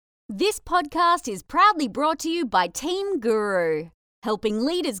This podcast is proudly brought to you by Team Guru, helping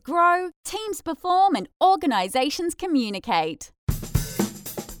leaders grow, teams perform, and organisations communicate.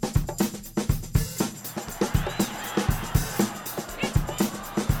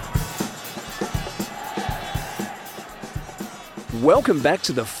 Welcome back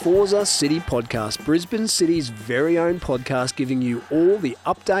to the Forza City podcast, Brisbane City's very own podcast, giving you all the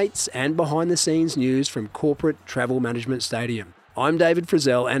updates and behind-the-scenes news from corporate travel management stadium. I'm David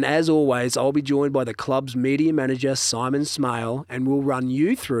Frizzell, and as always, I'll be joined by the club's media manager, Simon Smale, and we'll run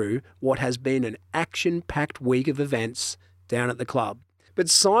you through what has been an action-packed week of events down at the club. But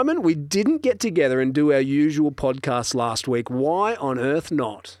Simon, we didn't get together and do our usual podcast last week. Why on earth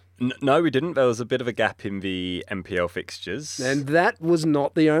not? No, we didn't. There was a bit of a gap in the NPL fixtures. And that was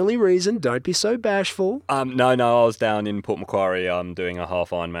not the only reason. Don't be so bashful. No, I was down in Port Macquarie doing a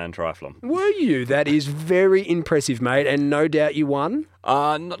half Ironman triathlon. Were you? That is very impressive, mate, and no doubt you won?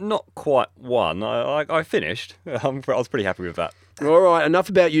 Not quite won. I finished. I was pretty happy with that. All right, enough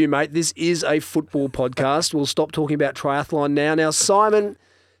about you, mate. This is a football podcast. We'll stop talking about triathlon now. Now, Simon,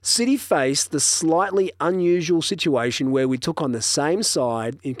 City faced the slightly unusual situation where we took on the same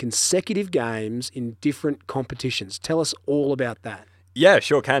side in consecutive games in different competitions. Tell us all about that. Yeah,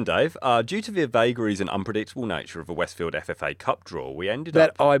 sure can, Dave. Due to the vagaries and unpredictable nature of the Westfield FFA Cup draw, we ended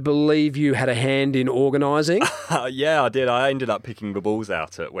up... That I believe you had a hand in organising. Yeah, I did. I ended up picking the balls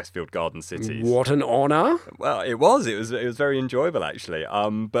out at Westfield Garden Cities. What an honour. Well, it was. It was very enjoyable, actually.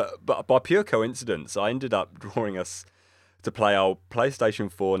 But by pure coincidence, I ended up drawing us to play our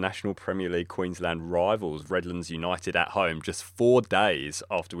PlayStation 4 National Premier League Queensland rivals, Redlands United, at home, just 4 days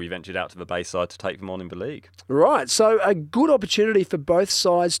after we ventured out to the Bayside to take them on in the league. Right, so a good opportunity for both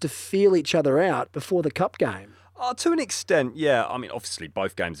sides to feel each other out before the cup game. To an extent, yeah. I mean, obviously,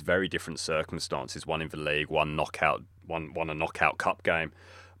 both games very different circumstances. One in the league, one a knockout cup game.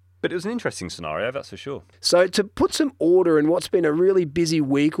 But it was an interesting scenario, that's for sure. So to put some order in what's been a really busy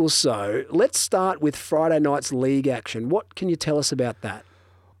week or so, let's start with Friday night's league action. What can you tell us about that?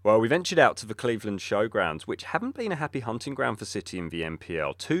 Well, we ventured out to the Cleveland Showgrounds, which haven't been a happy hunting ground for City in the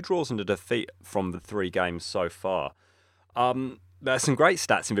NPL. 2 draws and a defeat from the 3 games so far. There's some great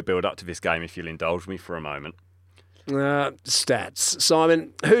stats in the build-up to this game, if you'll indulge me for a moment. Stats.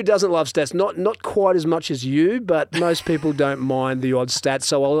 Simon, who doesn't love stats? Not quite as much as you, but most people don't mind the odd stats,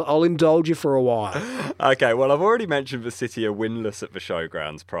 so I'll indulge you for a while. Okay, well, I've already mentioned the City are winless at the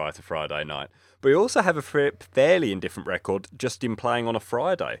Showgrounds prior to Friday night, but we also have a fairly indifferent record just in playing on a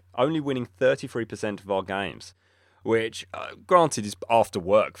Friday, only winning 33% of our games, which, granted, is after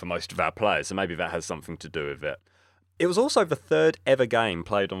work for most of our players, so maybe that has something to do with it. It was also the 3rd ever game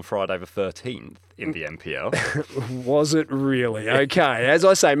played on Friday the 13th in the NPL. Was it really? Okay, as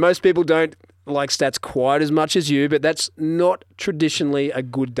I say, most people don't like stats quite as much as you, but that's not traditionally a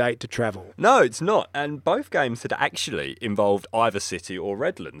good date to travel. No, it's not, and both games had actually involved either City or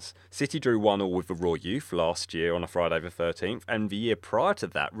Redlands. City drew 1-1 with the Raw Youth last year on a Friday the 13th, and the year prior to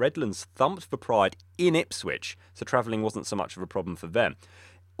that, Redlands thumped the Pride in Ipswich, so travelling wasn't so much of a problem for them.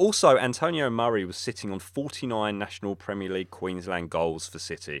 Also, Antonio Murray was sitting on 49 National Premier League Queensland goals for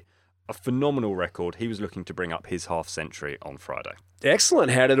City. A phenomenal record. He was looking to bring up his half-century on Friday. Excellent.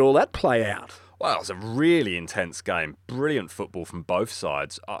 How did all that play out? Well, it was a really intense game. Brilliant football from both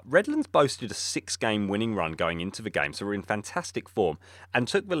sides. Redlands boasted a 6-game winning run going into the game, so we're in fantastic form, and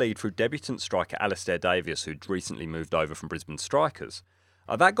took the lead through debutant striker Alistair Davies, who'd recently moved over from Brisbane Strikers.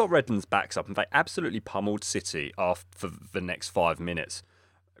 That got Redlands' backs up, and they absolutely pummeled City for the next 5 minutes.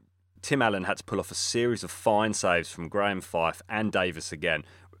 Tim Allen had to pull off a series of fine saves from Graham Fife and Davis again.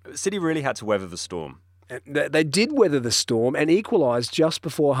 City really had to weather the storm. They did weather the storm and equalised just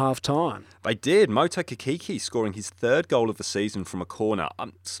before half-time. They did. Moto Kikiki scoring his 3rd goal of the season from a corner.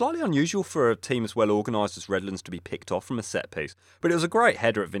 Slightly unusual for a team as well organised as Redlands to be picked off from a set-piece. But it was a great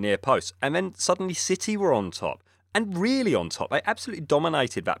header at the near post. And then suddenly City were on top. And really on top. They absolutely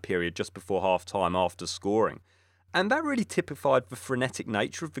dominated that period just before half-time after scoring. And that really typified the frenetic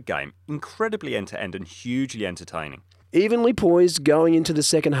nature of the game, incredibly end-to-end and hugely entertaining. Evenly poised going into the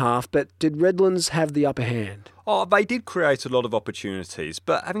second half, but did Redlands have the upper hand? They did create a lot of opportunities,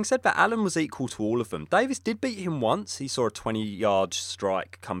 but having said that, Allen was equal to all of them. Davis did beat him once. He saw a 20-yard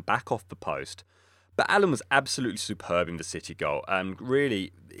strike come back off the post. But Allen was absolutely superb in the City goal, and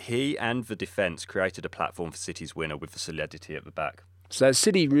really, he and the defence created a platform for City's winner with the solidity at the back. So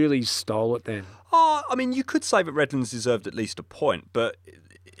City really stole it then? I mean, you could say that Redlands deserved at least a point, but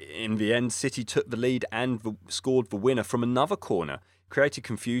in the end, City took the lead and scored the winner from another corner, created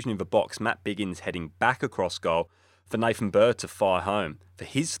confusion in the box, Matt Biggins heading back across goal for Nathan Bird to fire home for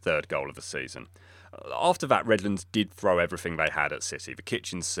his 3rd goal of the season. After that, Redlands did throw everything they had at City. The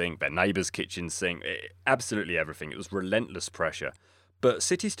kitchen sink, their neighbour's kitchen sink, absolutely everything. It was relentless pressure. But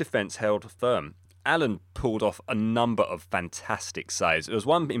City's defence held firm. Allen pulled off a number of fantastic saves. There was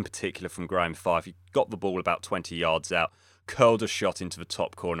one in particular from Graham Fife. He got the ball about 20 yards out, curled a shot into the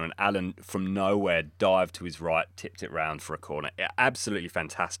top corner, and Allen from nowhere dived to his right, tipped it round for a corner. Absolutely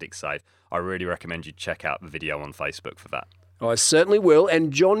fantastic save. I really recommend you check out the video on Facebook for that. I certainly will.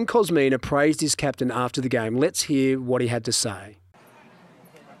 And John Cosmina praised his captain after the game. Let's hear what he had to say.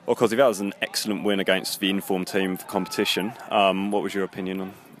 Well, Cosy, that was an excellent win against the informed team of the competition. What was your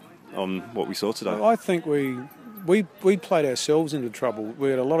opinion on what we saw today? Well, I think we played ourselves into trouble. We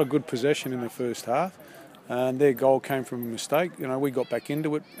had a lot of good possession in the first half, and their goal came from a mistake. We got back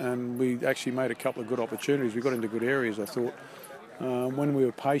into it, and we actually made a couple of good opportunities. We got into good areas, I thought, when we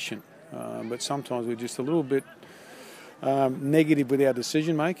were patient. But sometimes we're just a little bit negative with our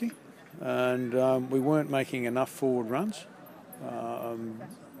decision making, and we weren't making enough forward runs.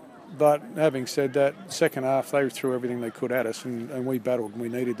 But having said that, second half they threw everything they could at us, and we battled. We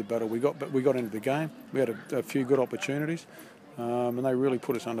needed to battle. We got into the game. We had a few good opportunities, and they really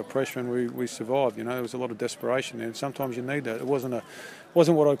put us under pressure, and we survived. There was a lot of desperation there, and sometimes you need that. It wasn't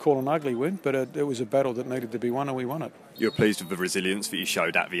what I'd call an ugly win, but it was a battle that needed to be won, and we won it. You're pleased with the resilience that you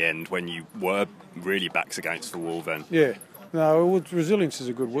showed at the end when you were really backs against the wall then? Yeah. No, resilience is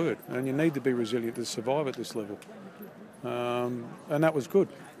a good word, and you need to be resilient to survive at this level. And that was good.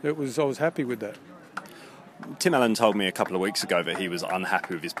 I was happy with that. Tim Allen told me a couple of weeks ago that he was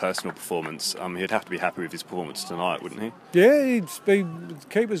unhappy with his personal performance. He'd have to be happy with his performance tonight, wouldn't he? Yeah, the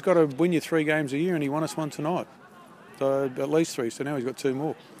keeper's got to win you 3 games a year, and he won us one tonight. So at least 3, so now he's got 2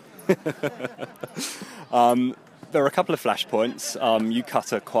 more. There are a couple of flashpoints. You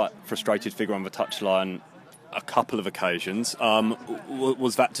cut a quite frustrated figure on the touchline a couple of occasions.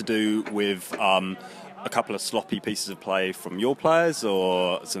 Was that to do with a couple of sloppy pieces of play from your players,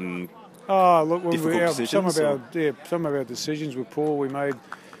 or some difficult decisions? Some of our decisions were poor.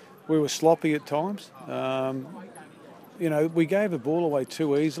 We were sloppy at times. We gave the ball away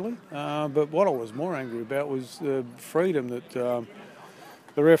too easily. But what I was more angry about was the freedom that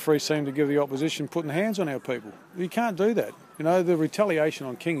the referee seemed to give the opposition, putting hands on our people. You can't do that. The retaliation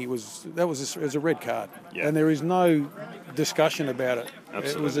on Kingy was a red card, and there is no discussion about it.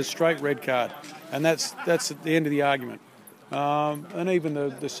 Absolutely. It was a straight red card, and that's at the end of the argument. And even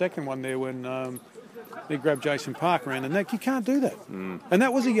the second one there when he grabbed Jason Parker around the neck, you can't do that. And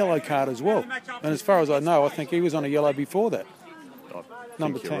that was a yellow card as well. And as far as I know, I think he was on a yellow before that.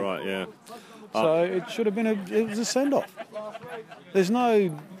 Number 10. You're right, yeah. So it should have been it was a send-off. There's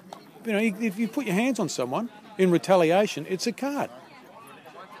no, if you put your hands on someone in retaliation, it's a card.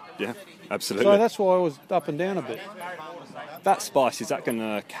 Yeah, absolutely. So that's why I was up and down a bit. That spice, is that going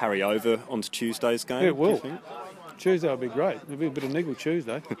to carry over onto Tuesday's game? It will. Tuesday will be great. There'll be a bit of niggle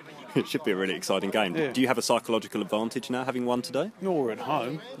Tuesday. It should be a really exciting game. Yeah. Do you have a psychological advantage now, having won today? No, we're at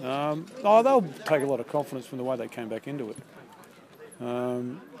home. They'll take a lot of confidence from the way they came back into it.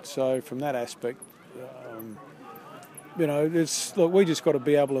 So from that aspect, we just got to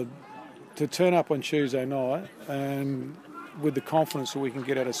be able to turn up on Tuesday night and with the confidence that we can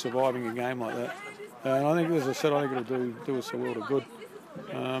get out of surviving a game like that. And I think, as I said, it'll do us a world of good.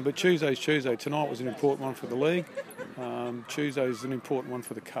 But Tuesday's Tuesday. Tonight was an important one for the league. Tuesday's an important one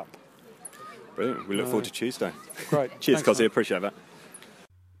for the cup. Brilliant. We look forward to Tuesday. Great. Cheers, Cosy. Appreciate that.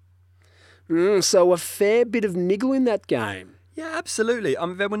 So a fair bit of niggle in that game. Yeah, absolutely.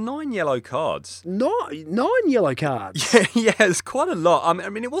 There were 9 yellow cards. 9 yellow cards? Yeah, it's quite a lot. I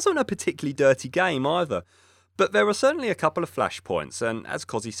mean, it wasn't a particularly dirty game either. But there were certainly a couple of flashpoints, and as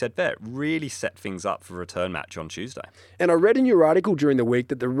Cosy said there, it really set things up for a return match on Tuesday. And I read in your article during the week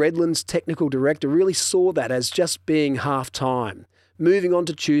that the Redlands technical director really saw that as just being half-time. Moving on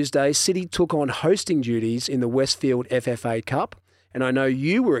to Tuesday, City took on hosting duties in the Westfield FFA Cup, and I know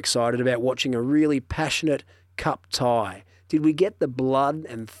you were excited about watching a really passionate cup tie. Did we get the blood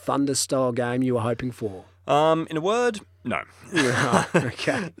and thunder style game you were hoping for? In a word, no.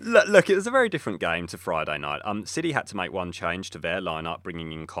 Okay. Look, it was a very different game to Friday night. City had to make one change to their lineup,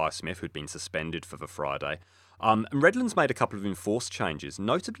 bringing in Kai Smith, who'd been suspended for the Friday. And Redlands made a couple of enforced changes,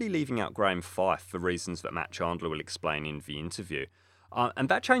 notably leaving out Graham Fife for reasons that Matt Chandler will explain in the interview. And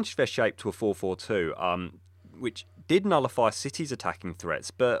that changed their shape to a 4-4-2, which did nullify City's attacking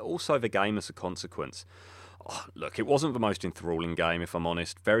threats, but also the game as a consequence. Look, it wasn't the most enthralling game, if I'm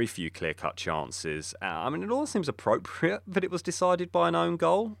honest. Very few clear-cut chances. It all seems appropriate that it was decided by an own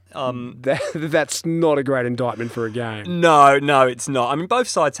goal. That's not a great indictment for a game. No, it's not. Both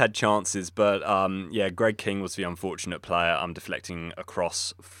sides had chances, but Greg King was the unfortunate player. Deflecting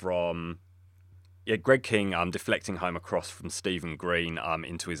across from Yeah, Greg King deflecting home across from Stephen Green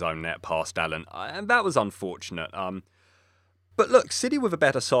into his own net past Allen. And that was unfortunate. But look, City with a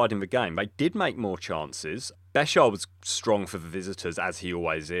better side in the game. They did make more chances. Beshar was strong for the visitors, as he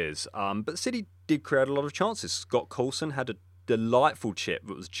always is. But City did create a lot of chances. Scott Coulson had a delightful chip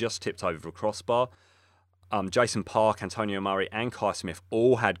that was just tipped over the crossbar. Jason Park, Antonio Murray and Kai Smith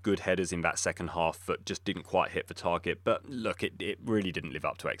all had good headers in that second half that just didn't quite hit the target. But look, it really didn't live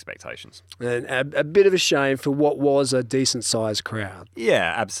up to expectations. And a bit of a shame for what was a decent-sized crowd.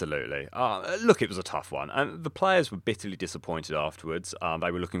 Yeah, absolutely. Look, it was a tough one. And the players were bitterly disappointed afterwards.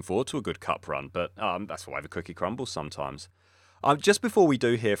 They were looking forward to a good cup run, but that's the way the cookie crumbles sometimes. Just before we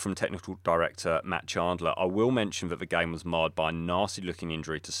do hear from Technical Director Matt Chandler, I will mention that the game was marred by a nasty-looking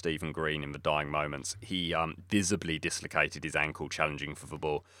injury to Stephen Green in the dying moments. He visibly dislocated his ankle challenging for the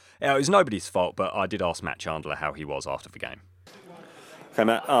ball. It was nobody's fault, but I did ask Matt Chandler how he was after the game. Okay,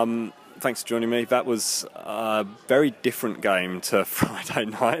 Matt, thanks for joining me. That was a very different game to Friday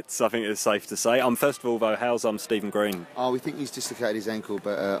nights, I think it's safe to say. First of all, though, how's Stephen Green? We think he's dislocated his ankle,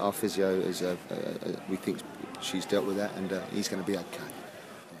 but our physio is, we think she's dealt with that, and he's going to be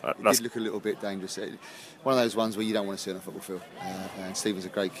okay. He did look a little bit dangerous. One of those ones where you don't want to see on a football field. And Stephen's a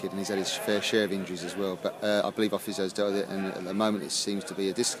great kid, and he's had his fair share of injuries as well. But I believe our physio's dealt with it, and at the moment it seems to be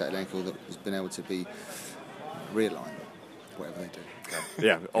a dislocated ankle that has been able to be realigned, whatever they do.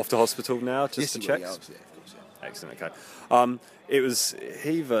 Yeah, off to hospital now, just to check. Yeah, of course. Excellent, okay. It was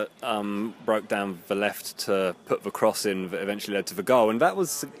he that broke down the left to put the cross in that eventually led to the goal, and that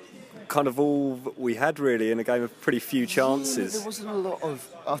was kind of all that we had really in a game of pretty few chances. Yeah, there wasn't a lot of.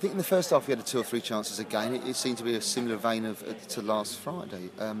 I think in the first half we had 2 or 3 chances again. It seemed to be a similar vein to last Friday.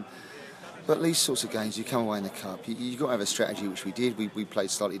 But these sorts of games, you come away in the cup, you've got to have a strategy, which we did. We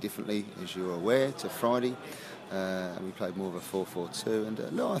played slightly differently, as you're aware, to Friday. And we played more of a 4-4-2,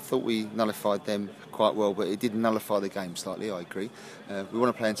 and I thought we nullified them quite well, but it did nullify the game slightly, I agree. We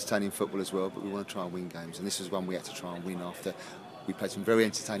want to play entertaining football as well, but we want to try and win games, and this is one we had to try and win after we played some very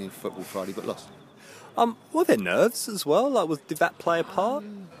entertaining football Friday, but lost. Were there nerves as well? Did that play a part?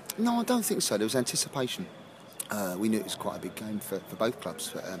 No, I don't think so. There was anticipation. We knew it was quite a big game for both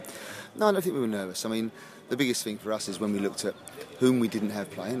clubs, but no, I don't think we were nervous. I mean, the biggest thing for us is when we looked at whom we didn't have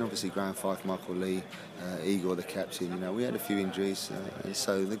playing. Obviously, Graham Fife, Michael Lee, Igor, the captain. We had a few injuries, and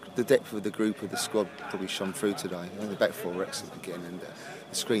so the depth of the group of the squad probably shone through today. The back four were excellent again, and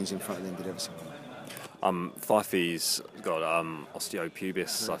the screens in front of them did everything well. Fifey's got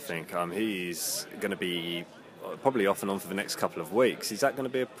osteopubis, I think. He's going to be probably off and on for the next couple of weeks. Is that going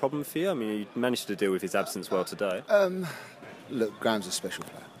to be a problem for you? I mean, you managed to deal with his absence well today. Look, Graham's a special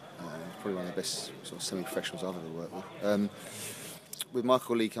player. Probably one of the best sort of semi-professionals I've ever worked with. With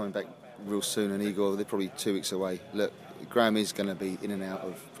Michael Lee coming back real soon and Igor, they're probably 2 weeks away. Look, Graham is going to be in and out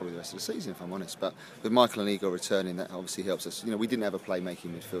of probably the rest of the season, if I'm honest. But with Michael and Igor returning, that obviously helps us. We didn't have a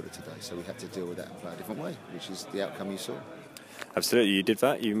playmaking midfielder today, so we had to deal with that and play a different way, which is the outcome you saw. Absolutely, you did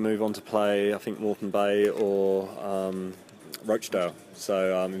that. You move on to play, I think, Moreton Bay or Rochdale.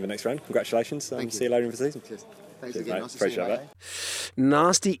 So in the next round, congratulations. See you later in the season. Cheers. Thanks Cheers, again. mate. Nice to see you, Appreciate mate.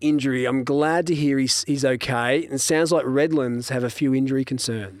 Nasty injury. I'm glad to hear he's okay. It sounds like Redlands have a few injury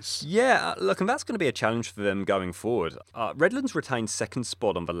concerns. Yeah, look, and that's going to be a challenge for them going forward. Redlands retained second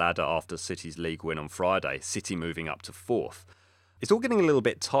spot on the ladder after City's league win on Friday, City moving up to 4th. It's all getting a little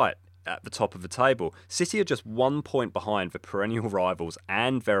bit tight at the top of the table. City are just 1 point behind the perennial rivals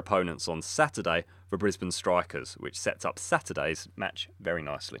and their opponents on Saturday, the Brisbane Strikers, which sets up Saturday's match very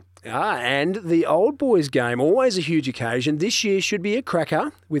nicely. And the old boys game, always a huge occasion. This year should be a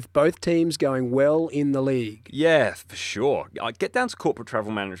cracker, with both teams going well in the league. Yeah, for sure. Get down to Corporate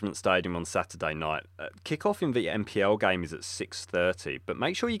Travel Management Stadium on Saturday night. Kick-off in the NPL game is at 6:30, but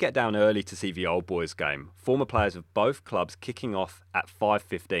make sure you get down early to see the old boys game. Former players of both clubs kicking off at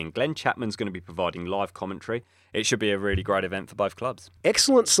 5:15. Glenn Chapman's going to be providing live commentary. It should be a really great event for both clubs.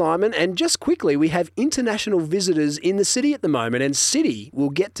 Excellent, Simon. And just quickly, we have international visitors in the city at the moment, and City will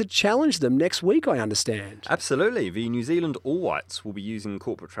get to challenge them next week, I understand. Absolutely. The New Zealand All Whites will be using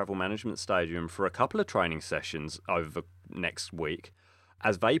Corporate Travel Management Stadium for a couple of training sessions over the next week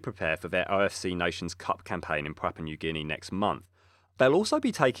as they prepare for their OFC Nations Cup campaign in Papua New Guinea next month. They'll also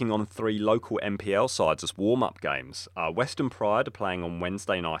be taking on 3 local NPL sides as warm-up games. Western Pride are playing on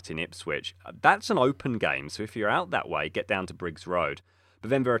Wednesday night in Ipswich. That's an open game, so if you're out that way, get down to Briggs Road. But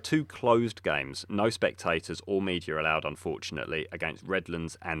then there are 2 closed games, no spectators or media allowed, unfortunately, against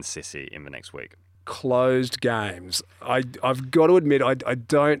Redlands and Sissi in the next week. Closed games. I've got to admit, I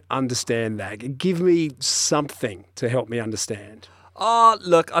don't understand that. Give me something to help me understand.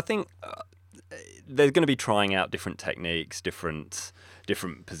 Look, I think they're going to be trying out different techniques, different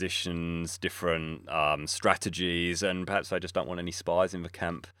different positions, different strategies, and perhaps they just don't want any spies in the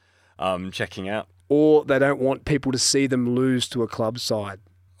camp checking out. Or they don't want people to see them lose to a club side.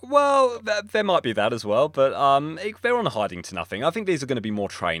 Well, there might be that as well, but they're on hiding to nothing. I think these are going to be more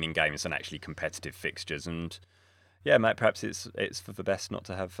training games than actually competitive fixtures, and yeah, mate, perhaps it's for the best not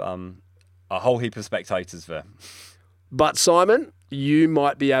to have a whole heap of spectators there. But Simon, you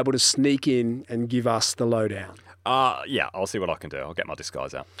might be able to sneak in and give us the lowdown. Yeah, I'll see what I can do. I'll get my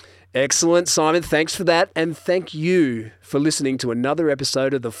disguise out. Excellent, Simon. Thanks for that. And thank you for listening to another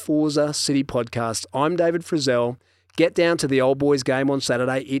episode of the Forza City podcast. I'm David Frizzell. Get down to the Old Boys game on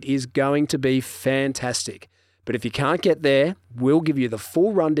Saturday. It is going to be fantastic. But if you can't get there, we'll give you the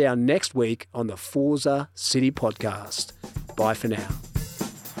full rundown next week on the Forza City podcast. Bye for now.